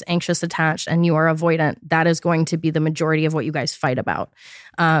someone who is anxious attached and you are avoidant, that is going to be the majority of what you guys fight about.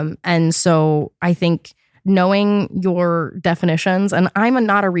 And so I think knowing your definitions, and I'm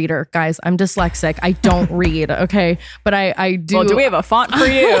not a reader, guys. I'm dyslexic. I don't read, okay? But I do. Well, do we have a font for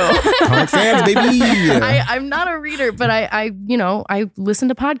you? Comic Sans, baby. I'm not a reader, but I listen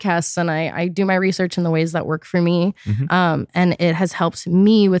to podcasts and I do my research in the ways that work for me. And it has helped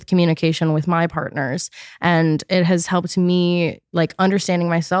me with communication with my partners. And it has helped me like understanding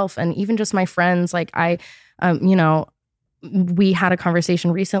myself and even just my friends. Like we had a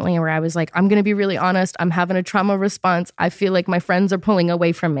conversation recently where I was like, I'm going to be really honest. I'm having a trauma response. I feel like my friends are pulling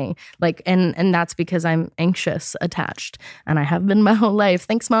away from me. Like, and that's because I'm anxious attached, and I have been my whole life.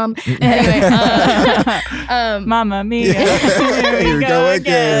 Thanks, Mom. Anyway, Mamma mia. Here we go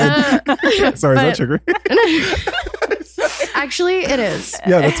again. Sorry, is that triggering? Actually, it is.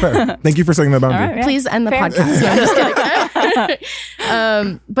 Yeah, that's fair. Thank you for setting that boundary. Right, yeah. Please end the podcast. No, I'm just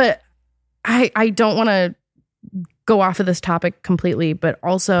kidding. But I don't want to go off of this topic completely, but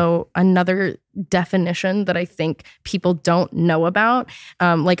also another definition that I think people don't know about.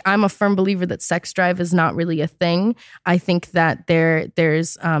 Like I'm a firm believer that sex drive is not really a thing. I think that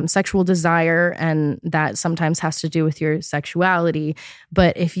there's sexual desire, and that sometimes has to do with your sexuality.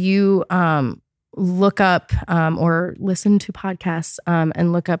 But if you look up or listen to podcasts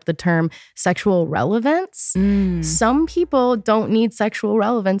and look up the term sexual relevance, some people don't need sexual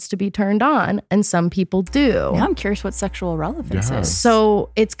relevance to be turned on, and some people do. Yeah, I'm curious what sexual relevance is.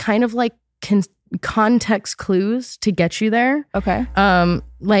 So it's kind of like context clues to get you there. Okay.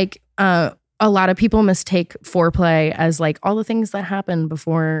 A lot of people mistake foreplay as like all the things that happen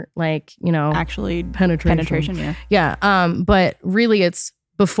before, like, actually penetration. Yeah. But really it's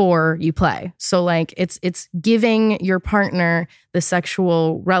before you play. So like it's giving your partner the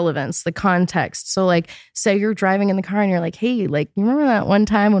sexual relevance, the context. So like say you're driving in the car and you're like, hey, like you remember that one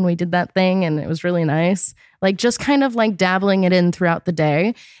time when we did that thing and it was really nice? Like just kind of like dabbling it in throughout the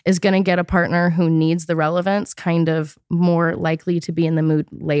day is going to get a partner who needs the relevance kind of more likely to be in the mood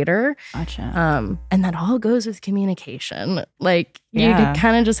later. Gotcha. And that all goes with communication. Like you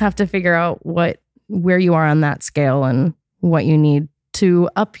kind of just have to figure out where you are on that scale and what you need to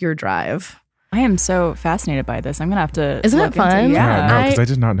up your drive. I am so fascinated by this. I'm going to have to. Isn't it fun? Yeah, because I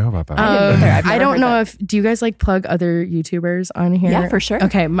did not know about that. I don't know do you guys like plug other YouTubers on here? Yeah, for sure.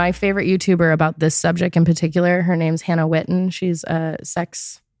 Okay. My favorite YouTuber about this subject in particular, her name's Hannah Witten. She's a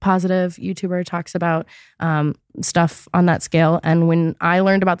sex positive YouTuber, talks about stuff on that scale. And when I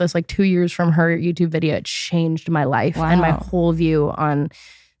learned about this like 2 years from her YouTube video, it changed my life and my whole view on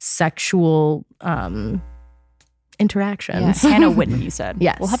sexual interactions. Yeah, Hannah Witten, you said.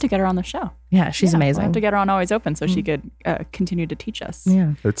 Yes. We'll have to get her on the show. Yeah, she's amazing. We'll have to get her on Always Open so she could continue to teach us.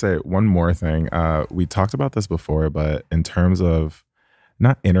 Yeah. I'd say one more thing. We talked about this before, but in terms of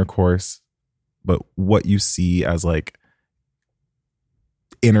not intercourse, but what you see as like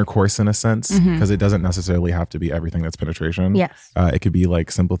intercourse in a sense, because it doesn't necessarily have to be everything that's penetration. Yes. It could be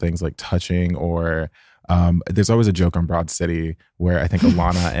like simple things like touching, or there's always a joke on Broad City where I think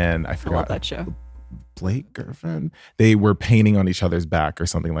Alana and I forgot I love that show. Blake Griffin, they were painting on each other's back or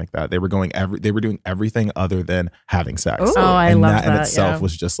something like that. They were doing everything other than having sex. Oh, I love that. And that in itself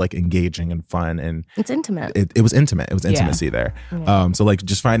was just like engaging and fun, and it's intimate. It was intimate. It was intimacy there. Yeah. So like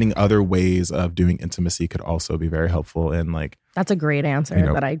just finding other ways of doing intimacy could also be very helpful in like. That's a great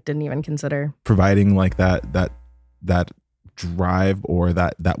answer that I didn't even consider. Providing like that drive or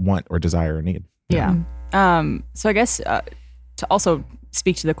that want or desire or need. Yeah. So I guess to also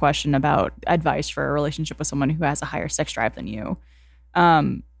speak to the question about advice for a relationship with someone who has a higher sex drive than you,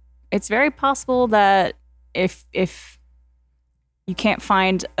 it's very possible that if you can't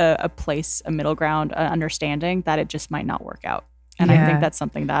find a place, a middle ground, an understanding, that it just might not work out. And I think that's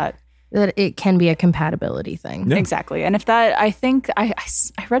something that it can be a compatibility thing. Yeah. Exactly. And if that, I think I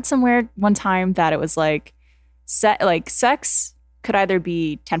read somewhere one time that it was like sex could either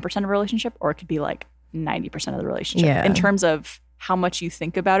be 10% of a relationship or it could be like 90% of the relationship in terms of how much you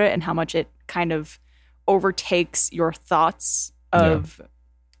think about it and how much it kind of overtakes your thoughts of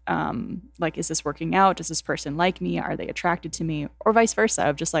like, is this working out? Does this person like me? Are they attracted to me? Or vice versa,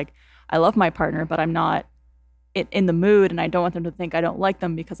 of just like, I love my partner, but I'm not in the mood, and I don't want them to think I don't like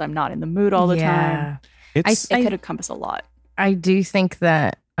them because I'm not in the mood all the time. It could encompass a lot. I do think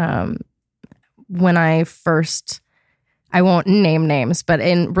that when I won't name names, but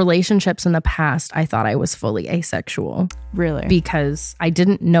in relationships in the past, I thought I was fully asexual. Really? Because I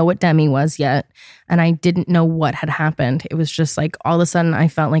didn't know what demi was yet, and I didn't know what had happened. It was just like all of a sudden I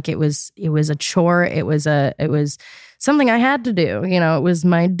felt like it was a chore. It was something I had to do. You know, it was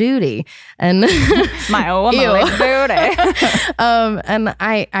my duty. And my womanly duty. And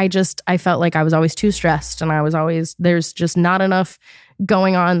I felt like I was always too stressed, and there's just not enough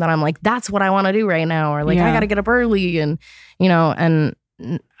going on that I'm like, that's what I want to do right now. Or like, I got to get up early. And, you know, and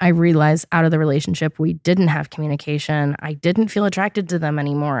I realized out of the relationship, we didn't have communication. I didn't feel attracted to them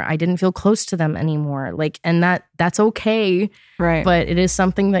anymore. I didn't feel close to them anymore. Like, and that's okay. Right. But it is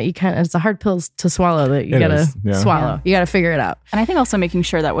something that it's a hard pill to swallow that you got to swallow. You got to figure it out. And I think also making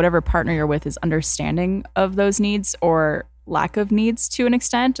sure that whatever partner you're with is understanding of those needs or lack of needs to an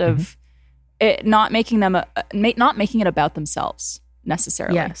extent of it, not making it about themselves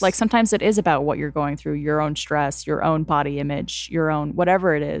necessarily. Yes. Like sometimes it is about what you're going through, your own stress, your own body image, your own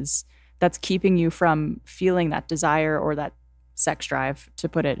whatever it is that's keeping you from feeling that desire or that sex drive, to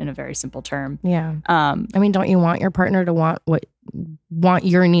put it in a very simple term. Yeah. I mean, don't you want your partner to want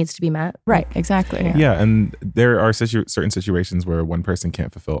your needs to be met? Right. Exactly. Yeah. And there are certain situations where one person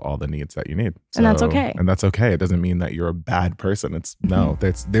can't fulfill all the needs that you need. So, and that's okay. And that's okay. It doesn't mean that you're a bad person. It's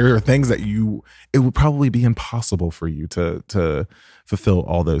there are things that it would probably be impossible for you to fulfill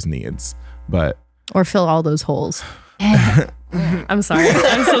all those needs, or fill all those holes. I'm sorry.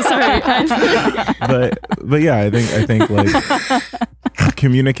 I'm so sorry. but yeah, I think like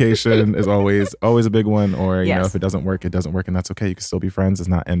communication is always a big one. Or you know, if it doesn't work, and that's okay. You can still be friends. It's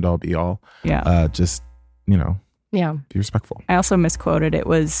not end all be all. Yeah. Just be respectful. I also misquoted. It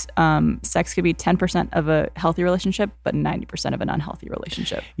was sex could be 10% of a healthy relationship, but 90% of an unhealthy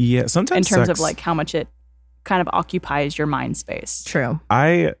relationship. Yeah, sometimes in terms of like how much it kind of occupies your mind space. True.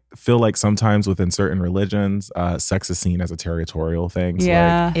 I feel like sometimes within certain religions, sex is seen as a territorial thing. So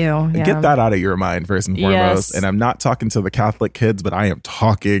yeah. Get that out of your mind first and foremost. Yes. And I'm not talking to the Catholic kids, but I am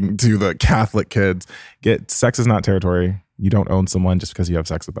talking to the Catholic kids. Sex is not territory. You don't own someone just because you have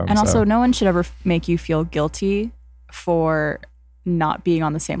sex with them. And also, no one should ever make you feel guilty for not being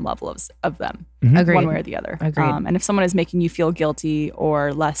on the same level of them. Agreed. One way or the other. Agreed. And if someone is making you feel guilty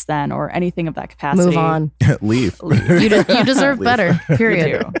or less than or anything of that capacity, move on. Leave. You deserve better.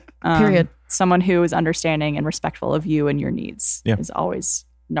 Period. Period. Someone who is understanding and respectful of you and your needs is always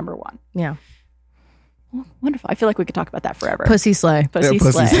number one. Yeah. Well, wonderful. I feel like we could talk about that forever. Pussy slay. Pussy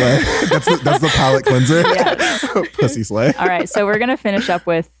slay. That's the palate cleanser. Yes. Pussy slay. All right. So we're going to finish up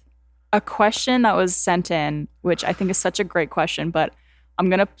with a question that was sent in, which I think is such a great question, but I'm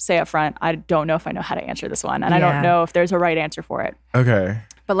going to say up front, I don't know if I know how to answer this one. And I don't know if there's a right answer for it. Okay.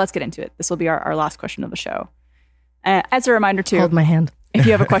 But let's get into it. This will be our last question of the show. As a reminder too, hold my hand. If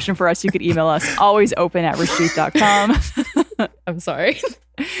you have a question for us, you could email us, alwaysopen@rooftreat.com. I'm sorry.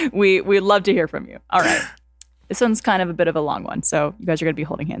 We'd love to hear from you. All right. This one's kind of a bit of a long one, so you guys are going to be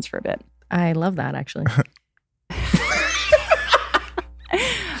holding hands for a bit. I love that, actually.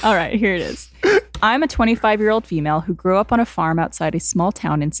 All right, here it is. I'm a 25-year-old female who grew up on a farm outside a small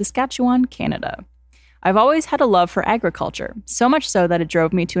town in Saskatchewan, Canada. I've always had a love for agriculture, so much so that it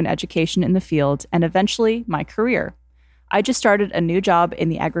drove me to an education in the field and eventually my career. I just started a new job in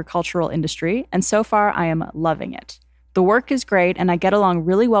the agricultural industry, and so far I am loving it. The work is great, and I get along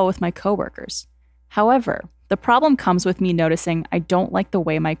really well with my coworkers. However, the problem comes with me noticing I don't like the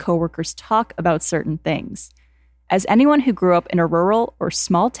way my coworkers talk about certain things. As anyone who grew up in a rural or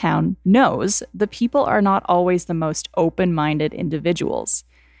small town knows, the people are not always the most open-minded individuals.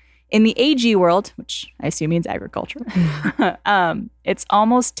 In the AG world, which I assume means agriculture, it's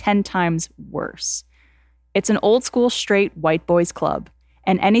almost 10 times worse. It's an old school straight white boys club,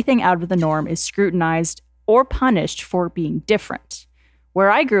 and anything out of the norm is scrutinized or punished for being different.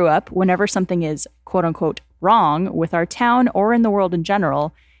 Where I grew up, whenever something is quote unquote wrong with our town or in the world in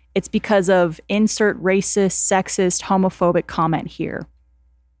general, it's because of insert racist, sexist, homophobic comment here.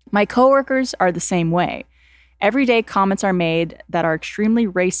 My coworkers are the same way. Everyday comments are made that are extremely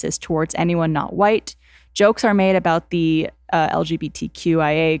racist towards anyone not white. Jokes are made about the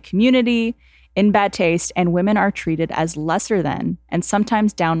LGBTQIA community. in bad taste, and women are treated as lesser than and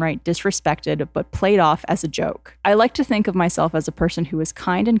sometimes downright disrespected, but played off as a joke. I like to think of myself as a person who is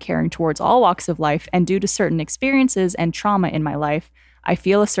kind and caring towards all walks of life, and due to certain experiences and trauma in my life, I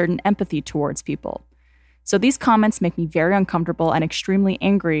feel a certain empathy towards people. So these comments make me very uncomfortable and extremely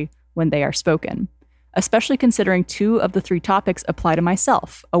angry when they are spoken, especially considering 2 of the 3 topics apply to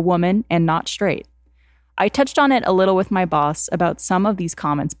myself, a woman and not straight. I touched on it a little with my boss about some of these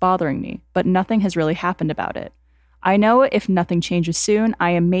comments bothering me, but nothing has really happened about it. I know if nothing changes soon, I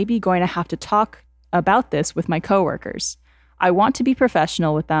am maybe going to have to talk about this with my coworkers. I want to be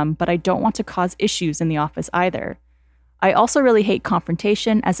professional with them, but I don't want to cause issues in the office either. I also really hate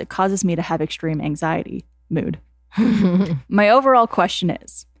confrontation as it causes me to have extreme anxiety. Mood. My overall question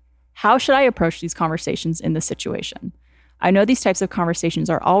is, how should I approach these conversations in this situation? I know these types of conversations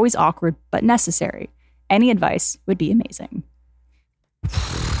are always awkward, but necessary. Any advice would be amazing.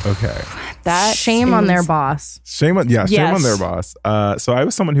 Okay. Shame on their boss. Shame on their boss. So I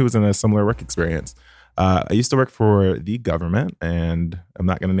was someone who was in a similar work experience. I used to work for the government, and I'm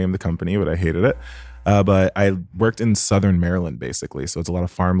not going to name the company, but I hated it. But I worked in Southern Maryland, basically. So it's a lot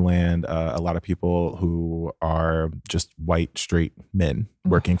of farmland, a lot of people who are just white, straight men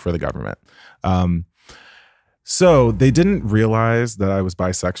working for the government. So they didn't realize that I was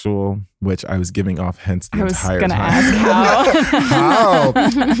bisexual, which I was giving off hints the entire time. I was going to ask how.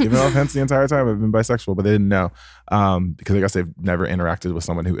 How? Giving off hints the entire time I've been bisexual, but they didn't know. Because I guess they've never interacted with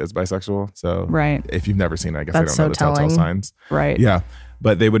someone who is bisexual. So right. If you've never seen it, I guess That's they don't know the telltale signs. Right. Yeah.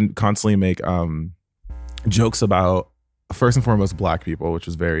 But they would constantly make jokes about, first and foremost, Black people, which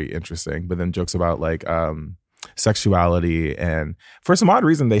was very interesting. But then jokes about like sexuality, and for some odd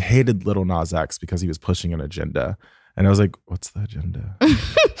reason they hated Lil Nas X because he was pushing an agenda, and I was like, what's the agenda? I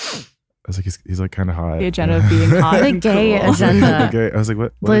was like, he's like kind of hot. The agenda of being hot. The gay agenda. I was like,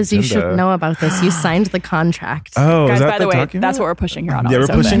 what Liz, agenda? you should know about this. You signed the contract. Oh, guys, is that by the way, document? that's what we're pushing here on. Yeah,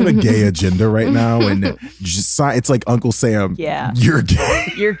 we're Always pushing Open. the gay agenda right now, and it's like Uncle Sam. Yeah, you're gay.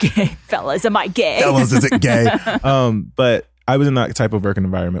 You're gay, fellas. Am I gay? Fellas, is it gay? But I was in that type of work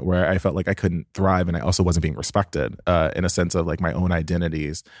environment where I felt like I couldn't thrive, and I also wasn't being respected in a sense of like my own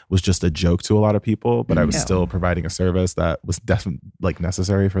identities was just a joke to a lot of people, but I was still providing a service that was definitely like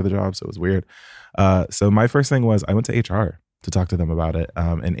necessary for the job. So it was weird. So my first thing was I went to HR to talk to them about it.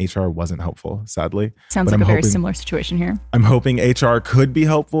 And HR wasn't helpful, sadly. Sounds like a very similar situation here. I'm hoping HR could be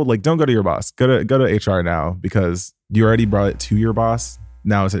helpful. Like, don't go to your boss. Go to HR now, because you already brought it to your boss.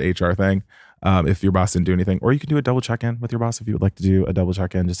 Now it's an HR thing. If your boss didn't do anything, or you can do a double check-in with your boss if you would like to do a double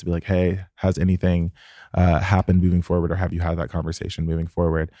check-in, just to be like, hey, has anything happened moving forward, or have you had that conversation moving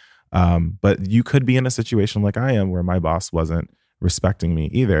forward? But you could be in a situation like I am, where my boss wasn't respecting me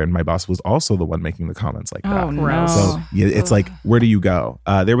either, and my boss was also the one making the comments like that. No. So yeah, it's like, where do you go?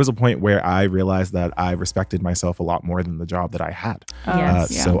 There was a point where I realized that I respected myself a lot more than the job that I had.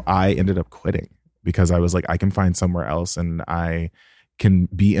 So I ended up quitting, because I was like, I can find somewhere else, and I can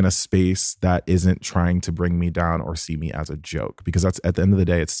be in a space that isn't trying to bring me down or see me as a joke, because that's, at the end of the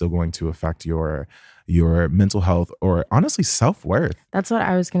day, it's still going to affect your mental health, or honestly self-worth. That's what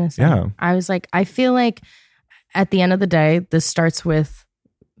I was going to say. Yeah. I was like, I feel like at the end of the day, this starts with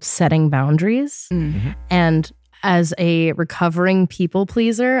setting boundaries. Mm-hmm. And as a recovering people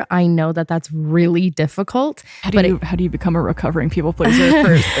pleaser, I know that that's really difficult. How do you become a recovering people pleaser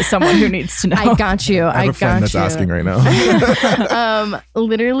for someone who needs to know? I got you. I have a friend that's asking right now.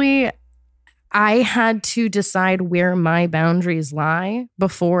 Literally, I had to decide where my boundaries lie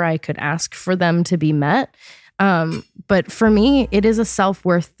before I could ask for them to be met. But for me, it is a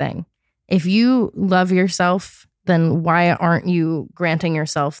self-worth thing. If you love yourself, then why aren't you granting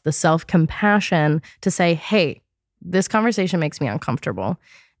yourself the self-compassion to say, hey, this conversation makes me uncomfortable.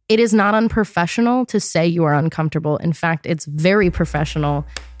 It is not unprofessional to say you are uncomfortable. In fact, it's very professional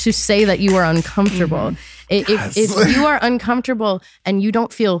to say that you are uncomfortable. If you are uncomfortable and you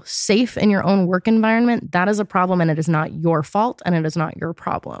don't feel safe in your own work environment, that is a problem, and it is not your fault, and it is not your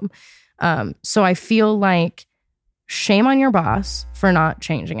problem. So I feel like shame on your boss for not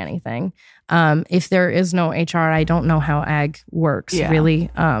changing anything. If there is no HR, I don't know how ag works really.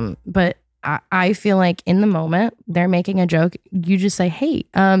 But I feel like in the moment they're making a joke, you just say, hey,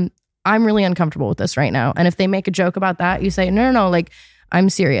 I'm really uncomfortable with this right now. And if they make a joke about that, you say, no, like, I'm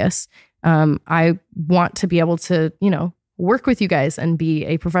serious. I want to be able to, work with you guys and be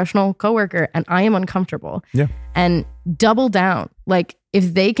a professional coworker, and I am uncomfortable. Yeah. And double down. Like,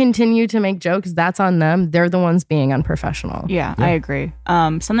 if they continue to make jokes, that's on them. They're the ones being unprofessional. Yeah. I agree.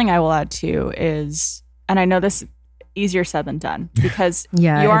 Something I will add too is, and I know this easier said than done, because you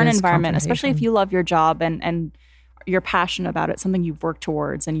are in an environment, especially if you love your job and you're passionate about it, something you've worked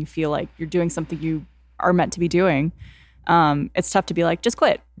towards, and you feel like you're doing something you are meant to be doing, it's tough to be like, just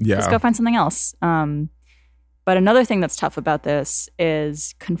quit. Yeah. Just go find something else. But another thing that's tough about this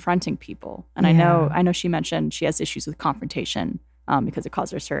is confronting people. And I know she mentioned she has issues with confrontation because it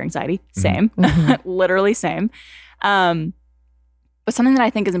causes her anxiety. Same. Literally same. But something that I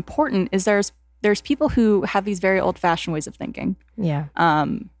think is important is there's people who have these very old-fashioned ways of thinking. Yeah.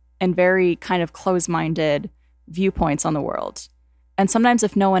 And very kind of closed-minded viewpoints on the world. And sometimes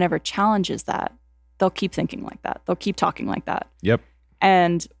if no one ever challenges that, they'll keep thinking like that. They'll keep talking like that. Yep.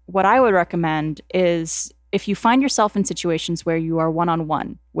 And what I would recommend is if you find yourself in situations where you are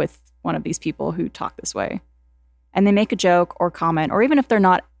one-on-one with one of these people who talk this way, and they make a joke or comment, or even if they're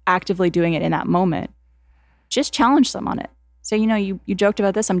not actively doing it in that moment, just challenge them on it. Say, you joked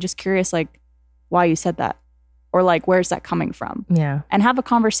about this. I'm just curious, like, why you said that. Or like, where's that coming from? Yeah. And have a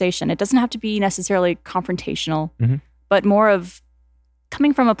conversation. It doesn't have to be necessarily confrontational, but more of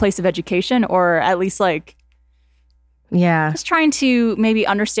coming from a place of education, or at least like, just trying to maybe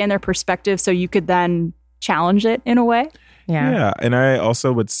understand their perspective so you could then challenge it in a way. Yeah. And I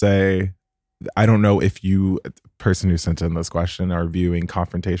also would say, I don't know if you, person who sent in this question, are viewing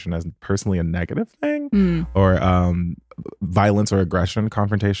confrontation as personally a negative thing or violence or aggression.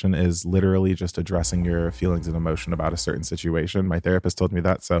 Confrontation is literally just addressing your feelings and emotion about a certain situation. My therapist told me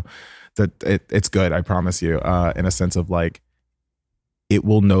that. So that it's good, I promise you, in a sense of like, it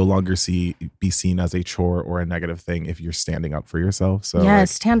will no longer be seen as a chore or a negative thing if you're standing up for yourself. So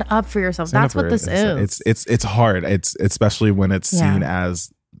stand up for yourself. That's what this is. It's hard. It's especially when it's seen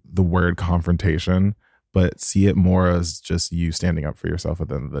as the word confrontation, but see it more as just you standing up for yourself at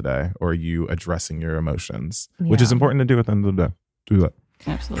the end of the day, or you addressing your emotions, which is important to do at the end of the day. Do that.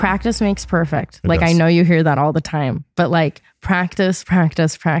 Absolutely. Practice makes perfect. It like does. I know you hear that all the time, but like practice.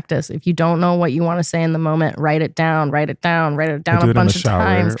 If you don't know what you want to say in the moment, write it down a bunch of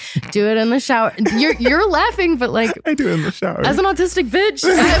times. Do it in the shower. You're laughing, but like I do it in the shower. As an autistic bitch,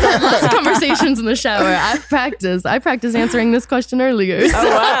 I've had lots of conversations in the shower. I practiced answering this question earlier. So, oh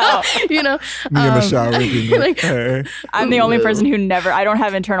wow. Me in the shower being like, hey. I'm the only person who I don't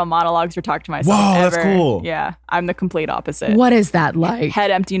have internal monologues or talk to myself. Whoa, ever. that's cool. Yeah. I'm the complete opposite. What is that like? Head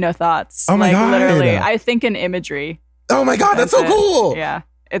empty, no thoughts. Oh my God. Literally, I think in imagery. Oh my God, that's so cool. Yeah.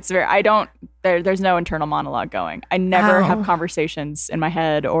 It's there's no internal monologue going. I never have conversations in my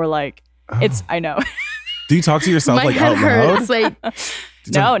head or like, I know. Do you talk to yourself My like head out loud? hurts, like,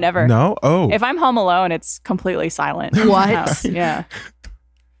 No, never. No? Oh. If I'm home alone, it's completely silent. in What? the house. Yeah.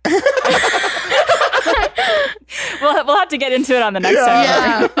 We'll have to get into it on the next episode.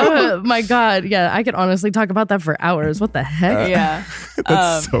 yeah. Oh my God. Yeah. I could honestly talk about that for hours. What the heck? Yeah.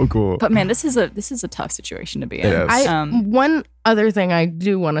 That's so cool. But man, this is a tough situation to be in. It is. One other thing I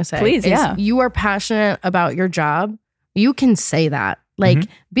do want to say Please, is yeah. you are passionate about your job. You can say that. Like,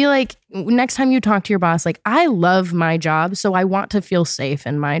 be like, next time you talk to your boss, like, I love my job, so I want to feel safe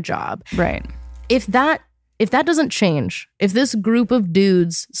in my job. Right. If that doesn't change, if this group of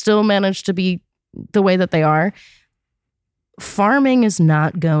dudes still manage to be the way that they are, farming is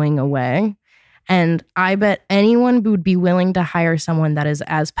not going away. And I bet anyone would be willing to hire someone that is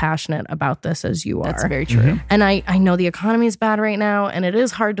as passionate about this as you are. That's very true. And I know the economy is bad right now, and it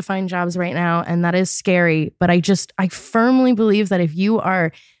is hard to find jobs right now, and that is scary. But I firmly believe that if you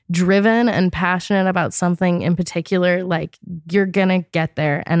are driven and passionate about something in particular, like, you're gonna get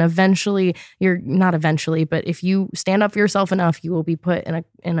there. And eventually, but if you stand up for yourself enough, you will be put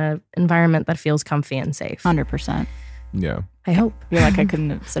in a environment that feels comfy and safe. 100%. Yeah. I hope. I feel like I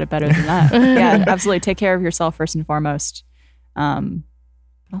couldn't have said it better than that. Yeah, absolutely. Take care of yourself first and foremost.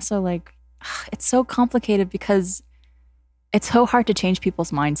 Also, like, it's so complicated because it's so hard to change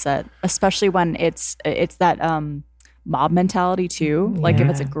people's mindset, especially when it's that mob mentality too. Like if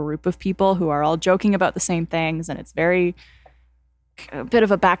it's a group of people who are all joking about the same things, and it's a bit of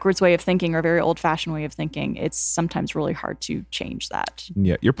a backwards way of thinking or a very old-fashioned way of thinking, it's sometimes really hard to change that.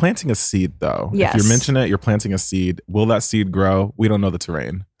 Yeah, you're planting a seed though. Yes. If you mention it, you're planting a seed. Will that seed grow? We don't know the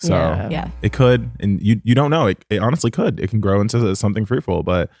terrain. So Yeah. it could, and you don't know. It honestly could. It can grow into something fruitful,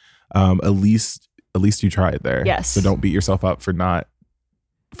 but at least you tried there. Yes. So don't beat yourself up for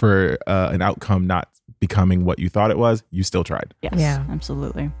an outcome not becoming what you thought it was. You still tried. Yes. Yeah.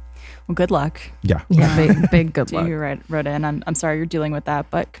 Absolutely. Well, good luck. Yeah. Yeah, big good To luck. you wrote in. I'm sorry you're dealing with that,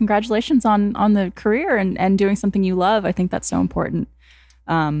 but congratulations on the career and doing something you love. I think that's so important.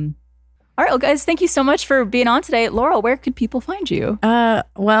 All right, well, guys, thank you so much for being on today. Laurel, where could people find you?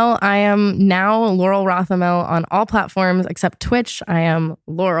 Well, I am now Laurel Rothamel on all platforms except Twitch. I am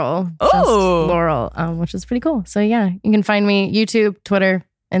Laurel. Just Oh. Laurel, which is pretty cool. So yeah, you can find me YouTube, Twitter,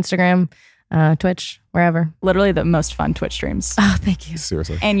 Instagram. Twitch, wherever. Literally the most fun Twitch streams. Oh, thank you.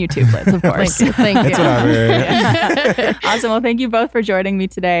 Seriously. And YouTube, Liz, of course. Thank you. It's whatever. Awesome. Well, thank you both for joining me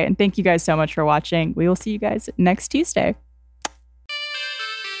today. And thank you guys so much for watching. We will see you guys next Tuesday.